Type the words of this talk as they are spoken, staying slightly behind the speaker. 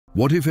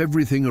What if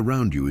everything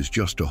around you is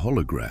just a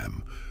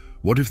hologram?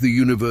 What if the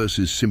universe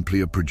is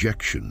simply a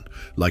projection,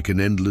 like an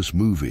endless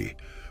movie?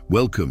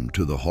 Welcome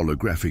to the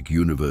holographic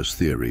universe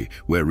theory,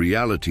 where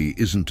reality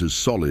isn't as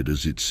solid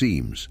as it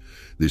seems.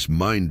 This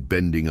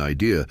mind-bending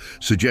idea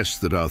suggests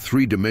that our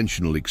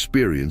three-dimensional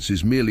experience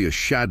is merely a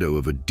shadow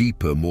of a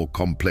deeper, more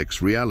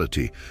complex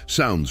reality.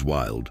 Sounds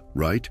wild,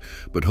 right?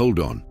 But hold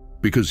on,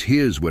 because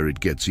here's where it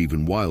gets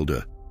even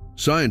wilder.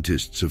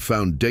 Scientists have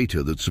found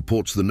data that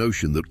supports the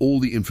notion that all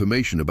the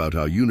information about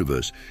our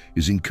universe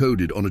is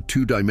encoded on a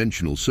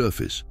two-dimensional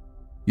surface.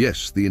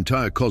 Yes, the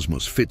entire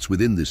cosmos fits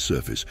within this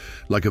surface,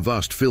 like a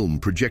vast film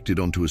projected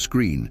onto a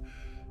screen.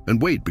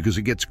 And wait, because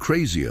it gets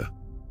crazier.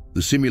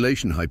 The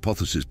simulation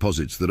hypothesis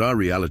posits that our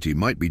reality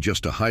might be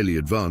just a highly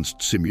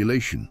advanced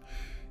simulation.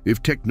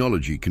 If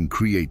technology can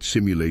create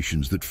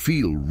simulations that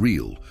feel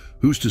real,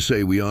 who's to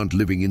say we aren't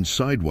living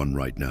inside one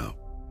right now?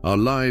 Our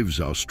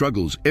lives, our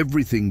struggles,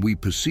 everything we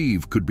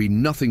perceive could be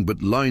nothing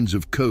but lines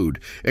of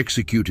code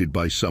executed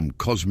by some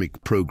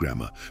cosmic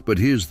programmer. But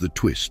here's the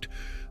twist.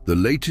 The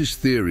latest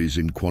theories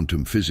in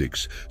quantum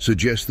physics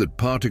suggest that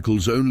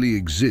particles only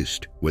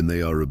exist when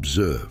they are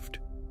observed.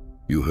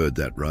 You heard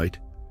that right?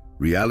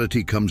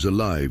 Reality comes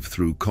alive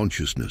through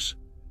consciousness.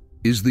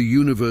 Is the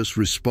universe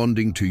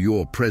responding to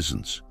your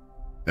presence?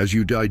 As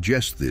you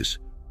digest this,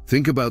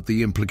 think about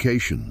the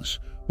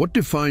implications. What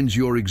defines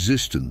your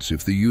existence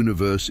if the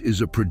universe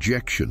is a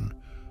projection?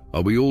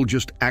 Are we all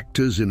just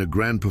actors in a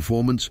grand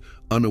performance,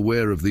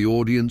 unaware of the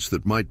audience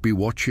that might be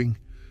watching?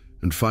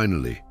 And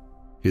finally,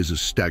 here's a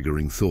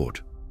staggering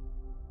thought.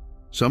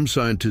 Some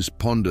scientists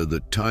ponder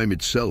that time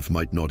itself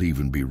might not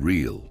even be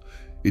real.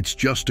 It's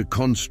just a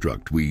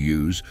construct we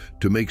use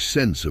to make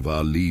sense of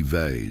our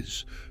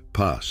lives.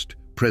 Past,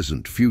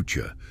 present,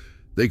 future.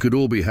 They could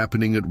all be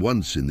happening at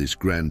once in this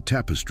grand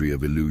tapestry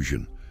of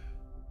illusion.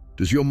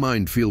 Does your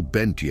mind feel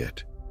bent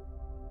yet?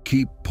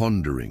 Keep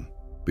pondering,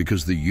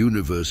 because the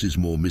universe is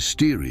more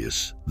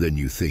mysterious than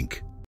you think.